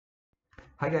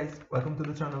Hi guys, welcome to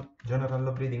the channel. General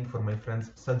love reading for my friends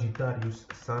Sagittarius,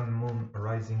 Sun, Moon,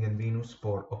 Rising and Venus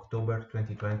for October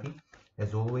 2020.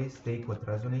 As always, take what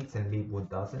resonates and leave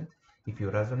what doesn't. If you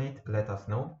resonate, let us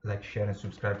know. Like, share and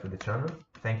subscribe to the channel.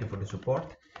 Thank you for the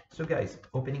support. So guys,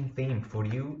 opening theme for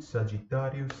you,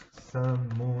 Sagittarius,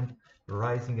 Sun, Moon,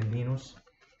 Rising and Venus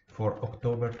for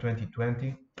October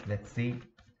 2020. Let's see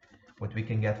what we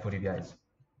can get for you guys.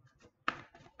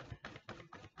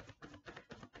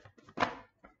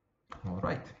 All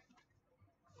right.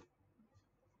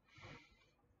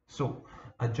 So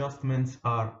adjustments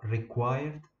are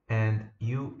required and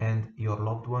you and your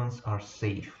loved ones are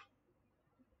safe.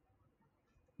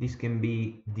 This can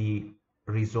be the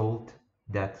result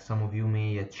that some of you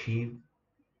may achieve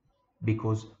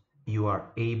because you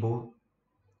are able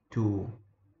to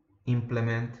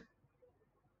implement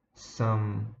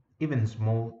some even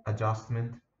small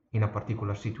adjustment in a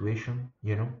particular situation,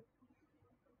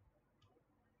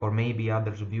 or maybe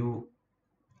others of you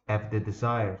have the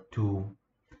desire to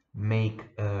make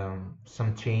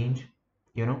some change,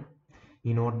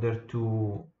 in order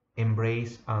to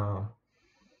embrace a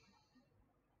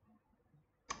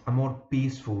more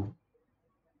peaceful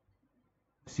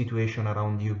situation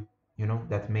around you,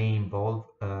 that may involve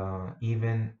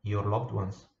even your loved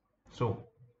ones. So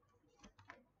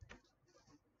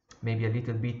maybe a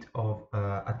little bit of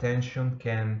attention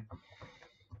can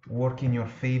work in your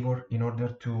favor in order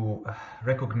to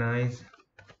recognize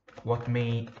what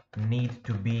may need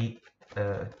to be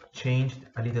changed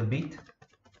a little bit,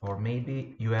 or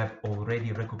maybe you have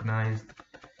already recognized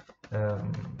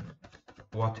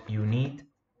what you need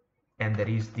and there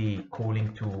is the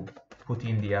calling to put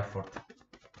in the effort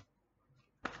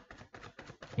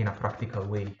in a practical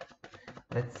way.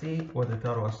 Let's see what the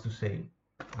tarot has to say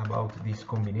about this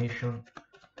combination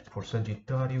for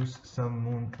Sagittarius, Sun,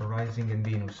 Moon, Rising and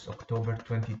Venus, October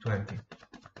 2020.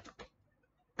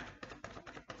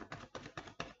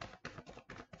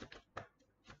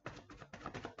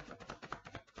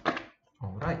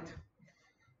 All right,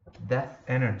 death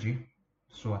energy,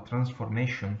 so a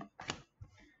transformation,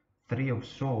 Three of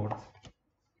Swords,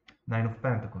 Nine of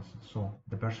Pentacles. So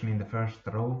the person in the first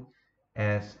row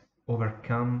has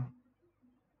overcome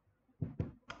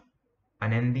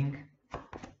an ending,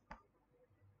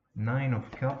 Nine of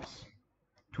Cups,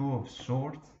 Two of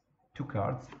Swords, two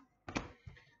cards,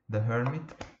 the Hermit,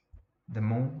 the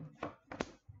Moon,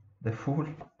 the Fool,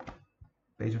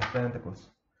 Page of Pentacles,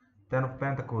 Ten of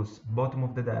Pentacles, bottom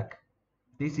of the deck.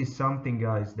 This is something,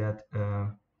 guys, that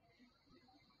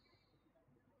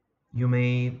you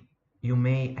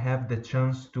may have the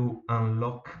chance to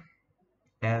unlock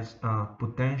as a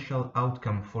potential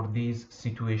outcome for this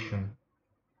situation,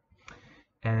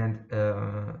 and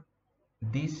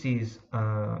this is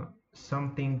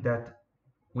something that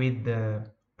with the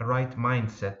right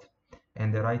mindset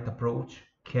and the right approach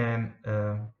can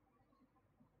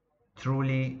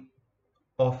truly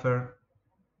offer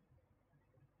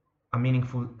a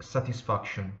meaningful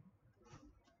satisfaction.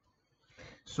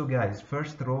 So guys,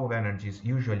 first row of energies,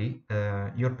 usually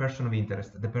your person of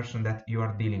interest, the person that you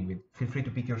are dealing with. Feel free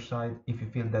to pick your side if you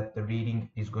feel that the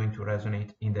reading is going to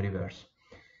resonate in the reverse.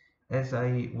 As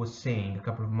I was saying a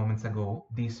couple of moments ago,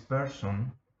 this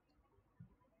person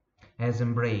has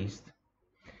embraced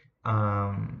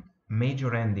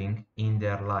major ending in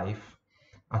their life,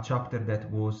 a chapter that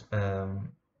was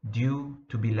due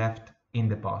to be left in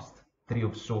the past. Three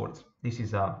of Swords. This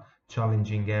is a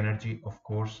challenging energy, of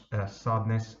course,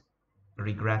 sadness,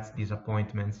 regrets,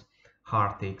 disappointments,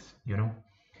 heartaches,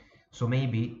 So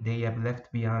maybe they have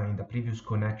left behind a previous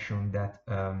connection that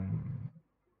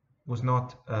was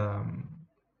not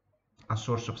a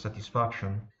source of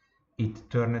satisfaction. It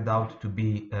turned out to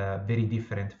be very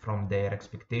different from their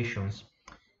expectations.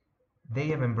 They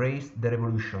have embraced the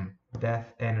revolution,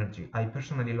 death energy. I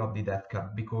personally love the death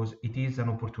card because it is an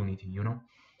opportunity,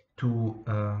 to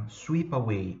sweep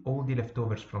away all the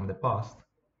leftovers from the past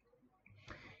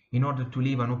in order to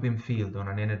leave an open field on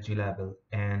an energy level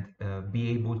and be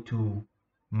able to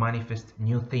manifest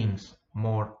new things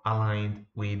more aligned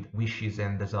with wishes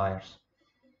and desires.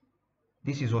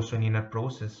 This is also an inner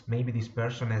process. Maybe this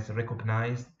person has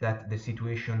recognized that the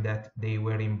situation that they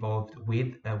were involved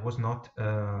with was not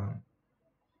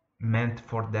meant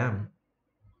for them.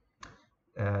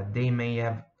 They may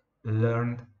have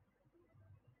learned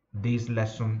this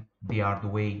lesson the hard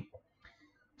way.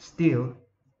 Still,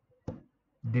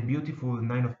 the beautiful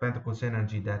Nine of Pentacles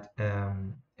energy that,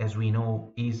 as we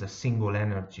know, is a single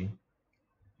energy,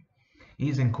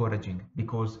 is encouraging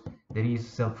because there is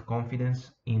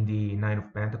self-confidence in the Nine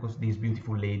of Pentacles. This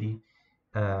beautiful lady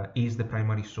is the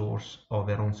primary source of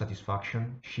her own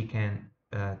satisfaction. She can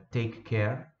take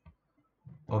care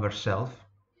of herself.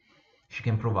 She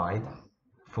can provide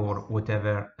for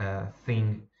whatever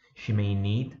thing she may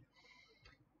need,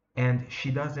 and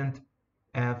she doesn't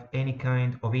have any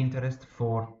kind of interest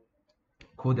for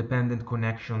codependent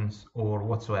connections or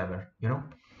whatsoever, you know.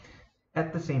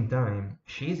 At the same time,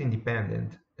 she is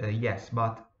independent, yes,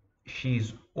 but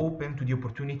she's open to the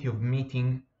opportunity of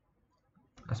meeting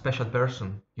a special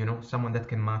person, you know, someone that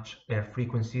can match her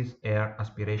frequencies, her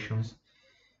aspirations,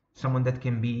 someone that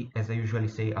can be, as I usually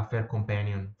say, a fair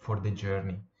companion for the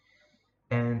journey.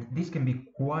 And this can be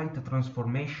quite a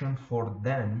transformation for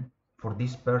them, for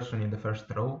this person in the first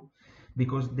row,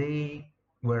 because they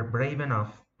were brave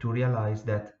enough to realize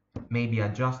that maybe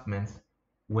adjustments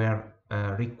were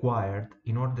required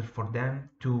in order for them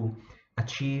to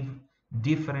achieve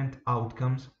different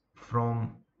outcomes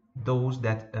from those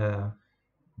that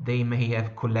they may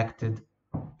have collected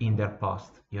in their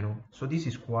past, you know. So this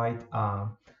is quite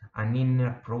an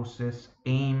inner process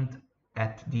aimed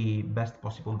at the best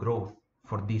possible growth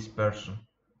for this person.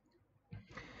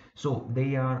 So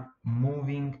they are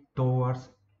moving towards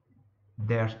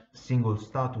their single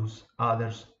status.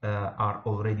 Others are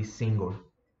already single,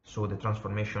 so the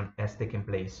transformation has taken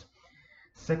place.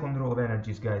 Second row of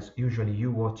energies, guys, usually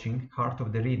you watching, heart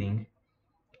of the reading,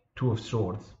 Two of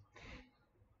Swords.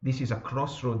 This is a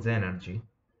crossroads energy,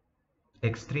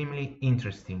 extremely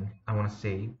interesting, I want to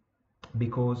say,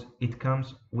 because it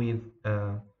comes with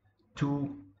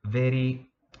two very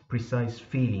precise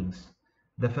feelings.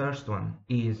 The first one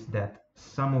is that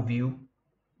some of you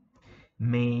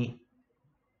may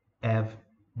have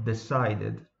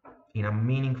decided in a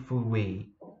meaningful way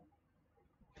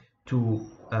to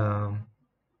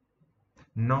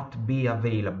not be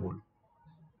available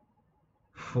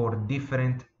for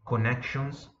different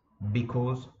connections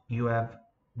because you have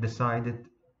decided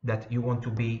that you want to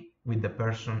be with the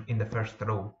person in the first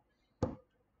row,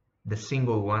 the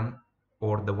single one,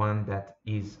 or the one that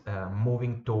is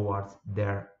moving towards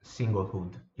their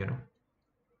singlehood, you know.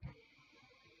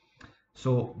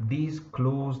 So this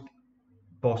closed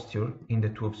posture in the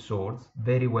Two of Swords,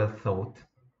 very well thought,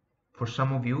 for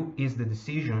some of you is the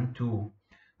decision to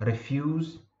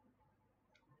refuse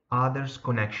others'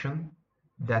 connection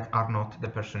that are not the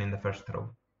person in the first row,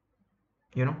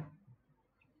 you know.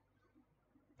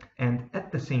 And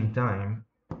at the same time,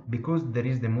 because there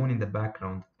is the moon in the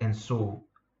background, and so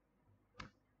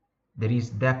there is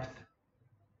depth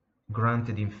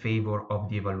granted in favor of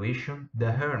the evaluation,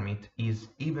 the Hermit is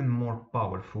even more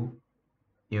powerful,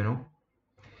 you know,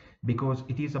 because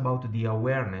it is about the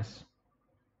awareness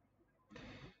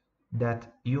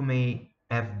that you may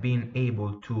have been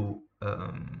able to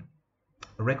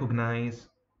recognize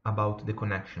about the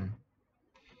connection.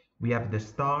 We have the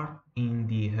star in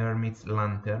the Hermit's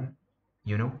lantern,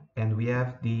 you know, and we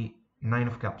have the Nine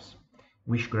of Cups,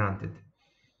 wish granted.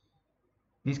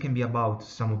 This can be about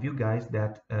some of you guys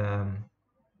that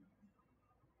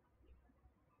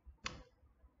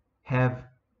have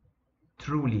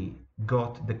truly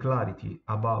got the clarity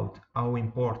about how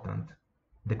important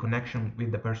the connection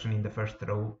with the person in the first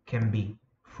row can be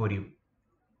for you.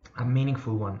 A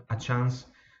meaningful one, a chance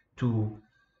to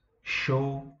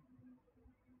show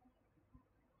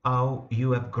how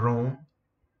you have grown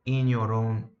in your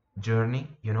own journey,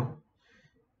 you know,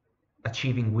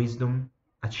 achieving wisdom,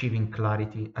 achieving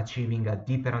clarity, achieving a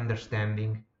deeper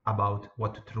understanding about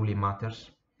what truly matters.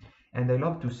 And I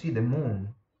love to see the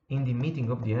moon in the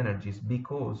meeting of the energies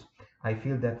because I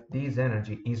feel that this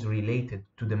energy is related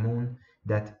to the moon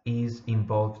that is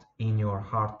involved in your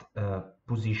heart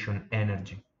position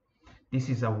energy. This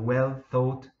is a well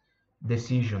thought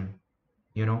decision,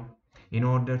 you know, in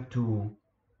order to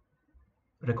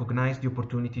recognize the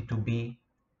opportunity to be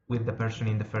with the person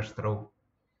in the first row.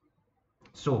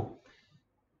 So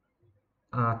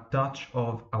a touch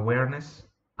of awareness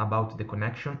about the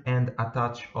connection and a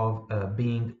touch of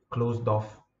being closed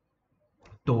off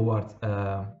towards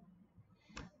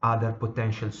other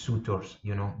potential suitors,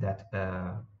 you know, that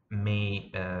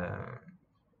may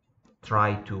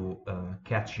try to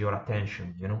catch your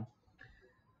attention, you know.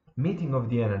 Meeting of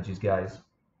the energies, guys.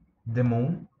 The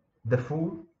moon, the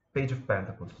Fool, Page of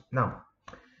Pentacles. Now,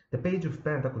 the Page of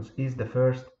Pentacles is the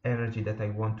first energy that I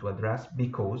want to address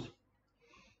because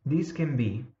this can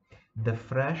be the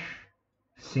fresh,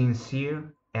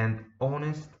 sincere, and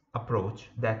honest approach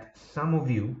that some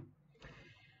of you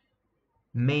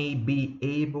may be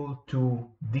able to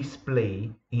display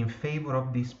in favor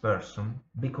of this person,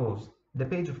 because the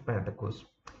Page of Pentacles,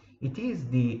 it is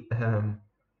the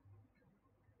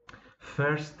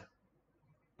first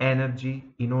energy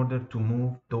in order to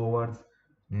move towards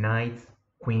knights,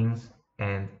 queens,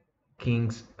 and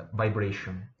king's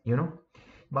vibration, you know.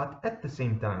 But at the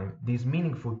same time, this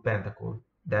meaningful pentacle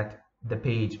that the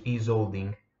page is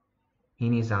holding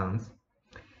in his hands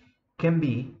can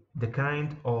be the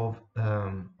kind of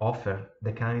offer,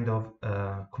 the kind of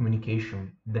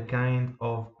communication, the kind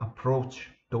of approach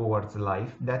towards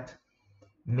life that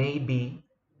may be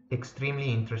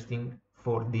extremely interesting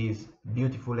for this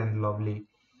beautiful and lovely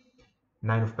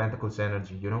Nine of Pentacles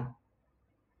energy, you know.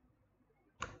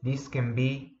 This can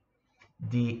be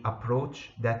the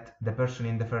approach that the person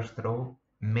in the first row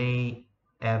may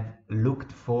have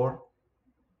looked for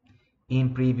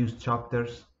in previous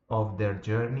chapters of their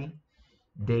journey.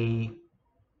 They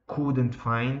couldn't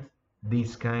find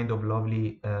these kind of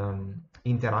lovely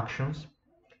interactions,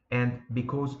 and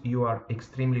because you are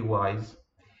extremely wise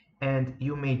and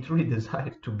you may truly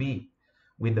desire to be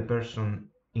with the person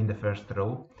in the first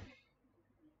row,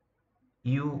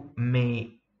 you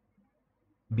may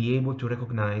be able to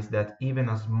recognize that even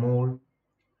a small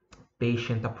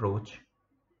patient approach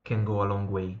can go a long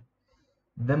way.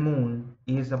 The moon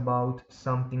is about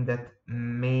something that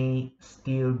may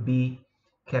still be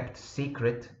kept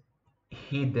secret,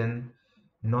 hidden,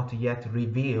 not yet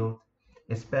revealed,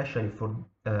 especially for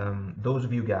those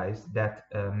of you guys that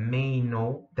may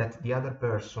know that the other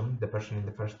person, the person in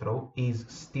the first row, is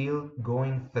still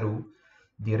going through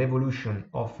the revolution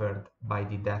offered by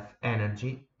the death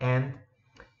energy, and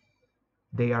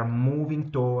they are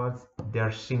moving towards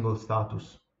their single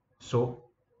status. So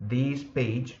this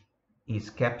page is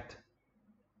kept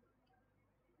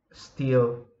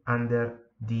still under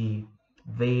the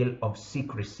veil of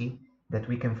secrecy that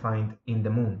we can find in the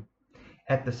moon.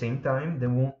 At the same time,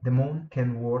 the moon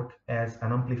can work as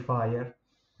an amplifier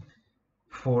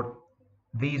for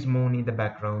this moon in the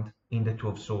background in the Two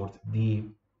of Swords, the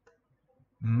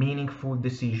meaningful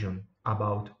decision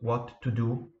about what to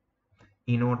do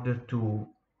in order to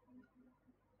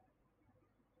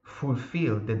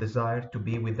fulfill the desire to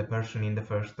be with the person in the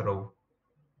first row.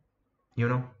 You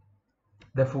know,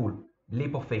 the Fool,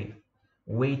 leap of faith,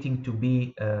 waiting to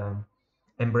be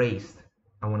embraced,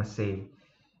 I want to say.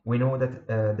 We know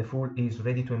that the Fool is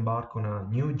ready to embark on a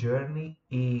new journey.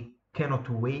 He cannot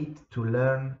wait to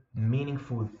learn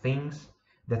meaningful things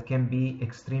that can be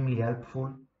extremely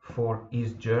helpful for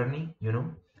his journey, you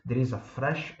know. There is a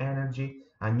fresh energy,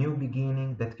 a new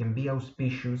beginning that can be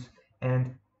auspicious,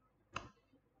 and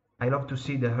I love to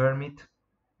see the Hermit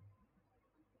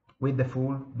with the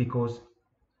Fool because,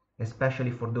 especially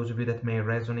for those of you that may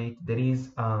resonate, there is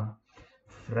a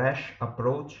fresh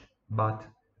approach, but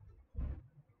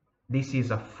this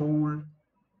is a full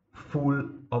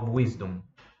of wisdom,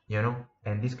 you know,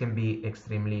 and this can be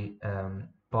extremely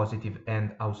positive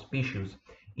and auspicious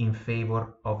in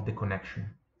favor of the connection.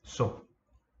 So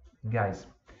guys,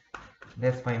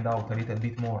 let's find out a little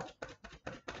bit more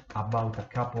about a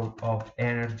couple of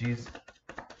energies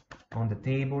on the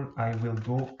table. I will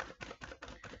go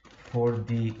for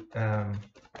the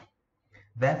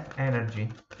death energy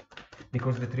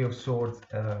because the Three of Swords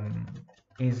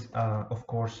is of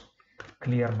course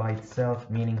clear by itself,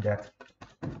 meaning that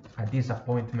a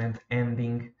disappointment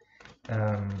ending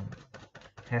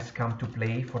has come to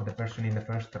play for the person in the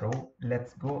first row.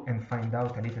 Let's go and find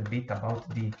out a little bit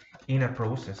about the inner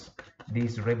process,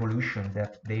 this revolution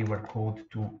that they were called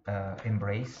to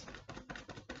embrace.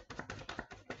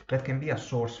 That can be a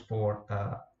source for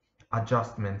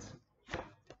adjustments.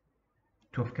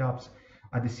 Two of Cups,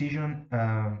 a decision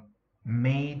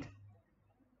made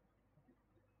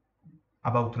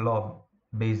about love.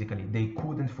 Basically, they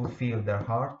couldn't fulfill their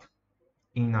heart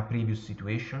in a previous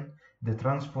situation. The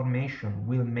transformation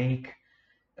will make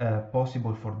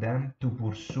possible for them to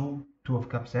pursue Two of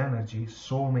Cups energy,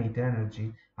 soulmate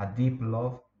energy, a deep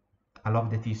love, a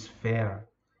love that is fair,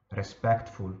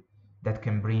 respectful, that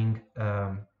can bring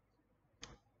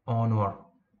honor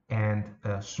and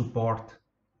support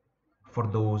for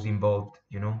those involved,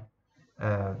 you know.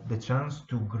 The chance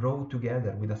to grow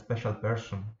together with a special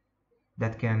person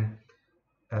that can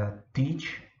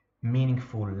teach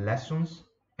meaningful lessons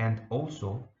and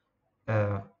also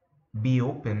be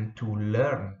open to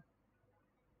learn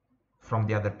from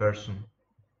the other person.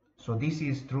 So this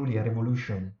is truly a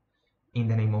revolution in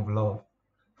the name of love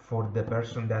for the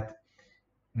person that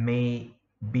may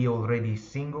be already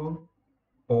single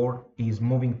or is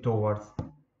moving towards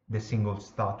the single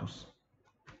status.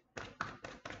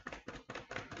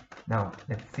 Now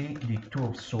let's see the Two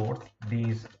of Swords,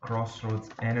 this crossroads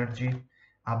energy,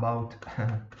 about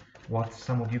what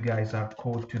some of you guys are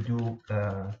called to do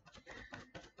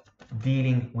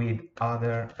dealing with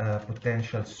other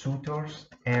potential suitors,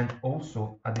 and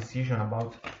also a decision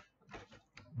about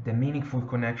the meaningful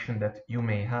connection that you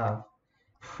may have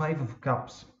Five of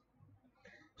Cups.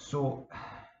 So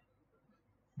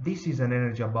this is an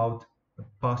energy about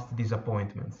past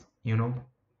disappointments, you know,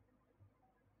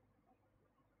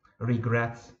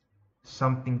 regrets,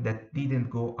 something that didn't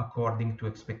go according to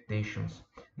expectations.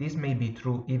 This may be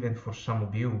true even for some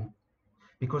of you,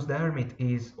 because the Hermit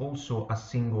is also a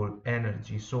single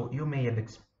energy. So you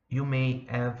may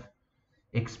have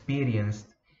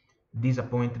experienced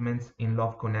disappointments in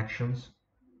love connections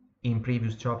in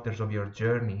previous chapters of your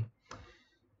journey.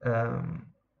 Um,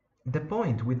 the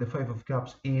point with the Five of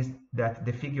Cups is that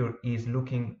the figure is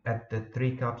looking at the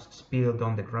three cups spilled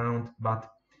on the ground,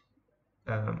 but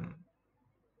um,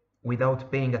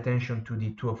 without paying attention to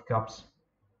the Two of Cups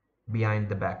behind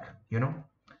the back, you know?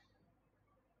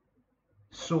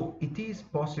 So it is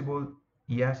possible,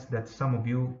 yes, that some of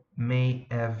you may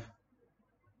have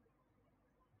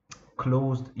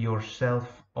closed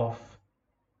yourself off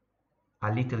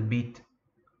a little bit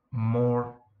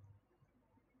more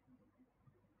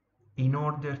in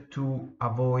order to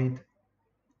avoid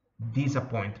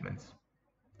disappointments.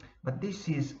 But this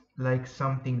is like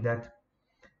something that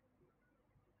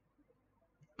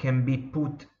can be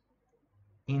put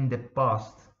in the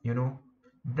past, you know.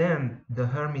 Then the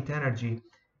Hermit energy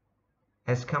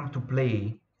has come to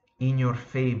play in your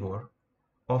favor,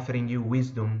 offering you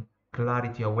wisdom,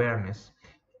 clarity, awareness.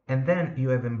 And then you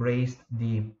have embraced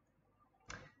the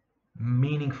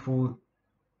meaningful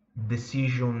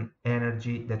decision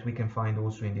energy that we can find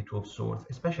also in the Two of Swords,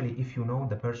 especially if you know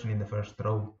the person in the first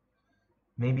row.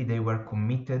 Maybe they were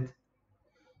committed,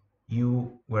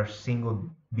 you were single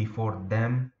before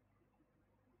them,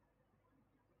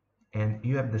 and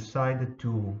you have decided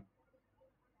to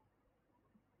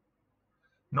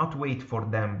not wait for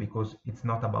them, because it's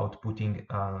not about putting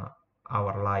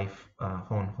our life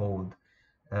on hold.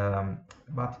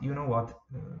 But you know what?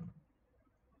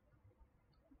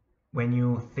 When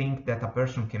you think that a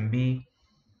person can be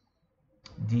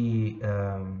the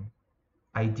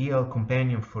ideal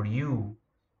companion for you,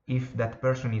 if that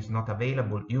person is not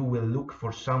available, you will look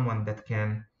for someone that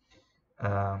can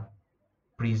uh,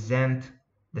 present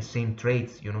the same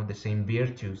traits, you know, the same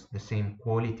virtues, the same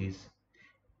qualities.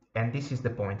 And this is the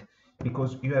point,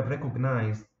 because you have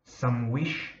recognized some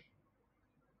wish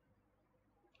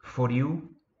for you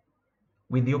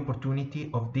with the opportunity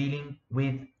of dealing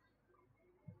with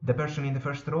the person in the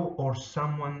first row or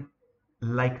someone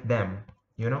like them,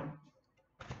 you know.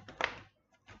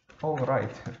 All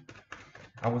right,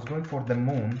 I was going for the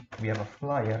moon. We have a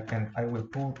flyer and I will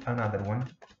pull another one.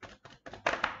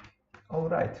 All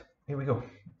right, here we go.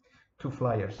 Two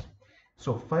flyers.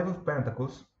 So Five of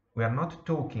Pentacles, we are not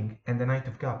talking, and the Knight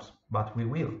of Cups, but we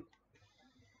will.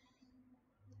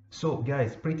 So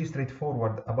guys, pretty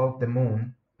straightforward about the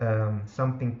moon.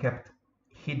 Something kept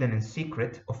hidden and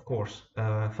secret, of course.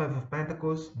 Five of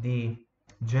Pentacles, the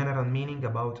general meaning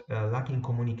about lacking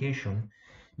communication.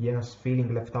 Yes,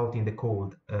 feeling left out in the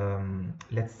cold.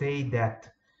 Let's say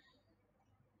that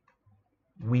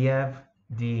we have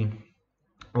the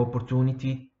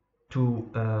opportunity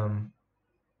to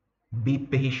be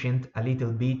patient a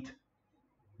little bit,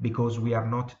 because we are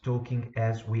not talking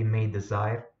as we may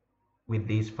desire with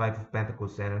this Five of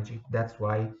Pentacles energy. That's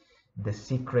why the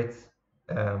secrets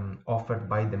offered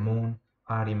by the moon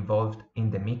are involved in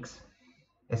the mix,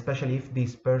 especially if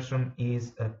this person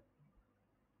is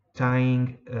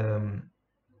tying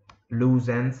loose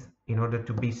ends in order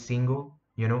to be single,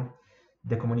 you know.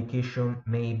 The communication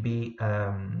may be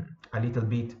a little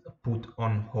bit put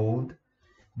on hold,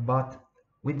 but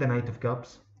with the Knight of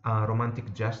Cups, a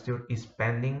romantic gesture is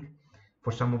pending.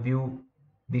 For some of you,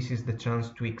 this is the chance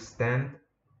to extend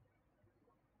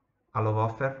a love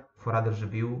offer. For others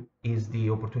of you, is the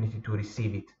opportunity to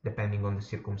receive it, depending on the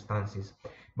circumstances.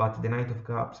 But the Knight of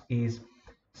Cups is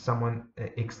someone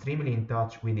extremely in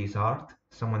touch with his heart,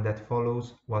 someone that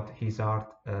follows what his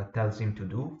heart tells him to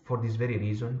do. For this very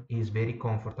reason, he is very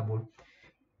comfortable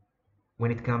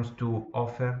when it comes to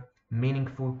offer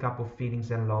meaningful cup of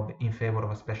feelings and love in favor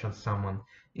of a special someone.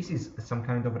 This is some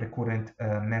kind of recurrent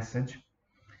message,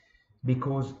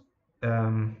 because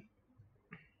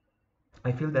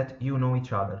I feel that you know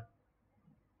each other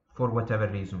for whatever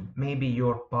reason. Maybe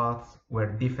your paths were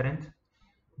different,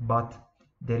 but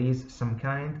there is some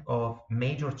kind of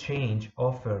major change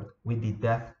offered with the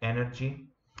death energy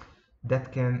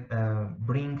that can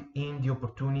bring in the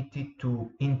opportunity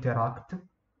to interact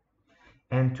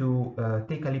and to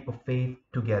take a leap of faith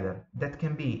together. That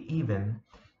can be even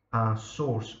a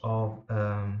source of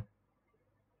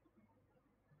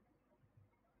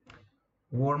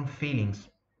warm feelings.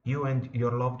 You and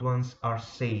your loved ones are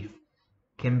safe.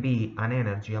 Can be an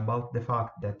energy about the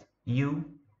fact that you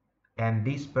and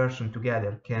this person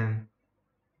together can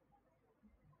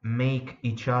make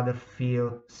each other feel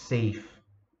safe,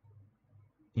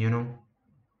 you know.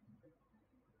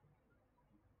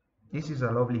 This is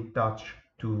a lovely touch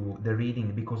to the reading,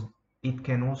 because it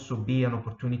can also be an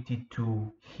opportunity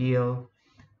to heal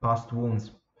past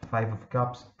wounds. Five of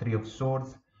Cups, Three of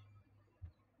Swords.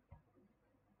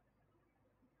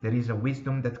 There is a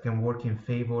wisdom that can work in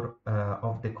favor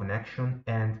of the connection,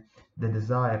 and the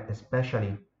desire,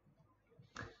 especially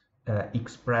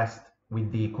expressed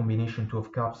with the combination Two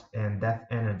of Cups and Death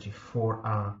energy, for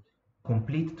a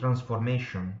complete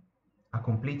transformation, a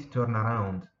complete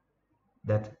turnaround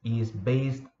that is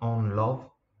based on love,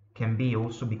 can be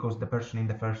also because the person in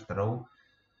the first row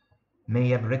may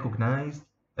have recognized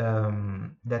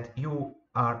that you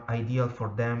are ideal for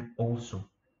them also,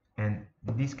 and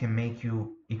this can make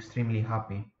you extremely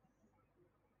happy,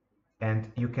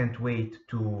 and you can't wait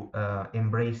to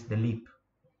embrace the leap.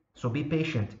 So be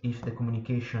patient if the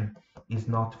communication is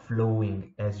not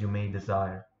flowing as you may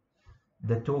desire.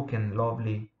 The token,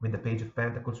 lovely, with the Page of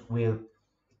Pentacles, will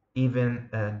even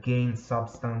gain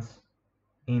substance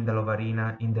in the love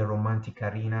arena, in the romantic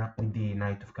arena, with the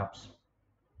Knight of Cups.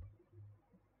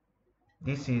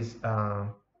 This is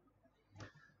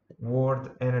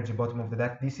word energy, bottom of the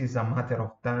deck. This is a matter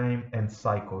of time and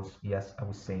cycles. Yes, I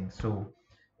was saying. So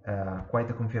quite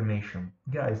a confirmation.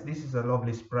 Guys, this is a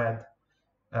lovely spread.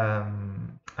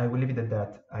 I will leave it at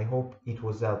that. I hope it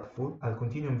was helpful. I'll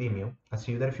continue on Vimeo. I'll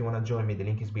see you there. If you want to join me, the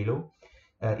link is below.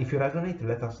 If you resonate,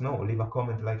 let us know. Leave a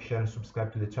comment, like, share, and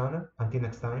subscribe to the channel. Until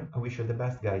next time, I wish you the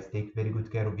best, guys. Take very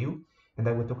good care of you, and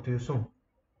I will talk to you soon.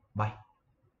 Bye.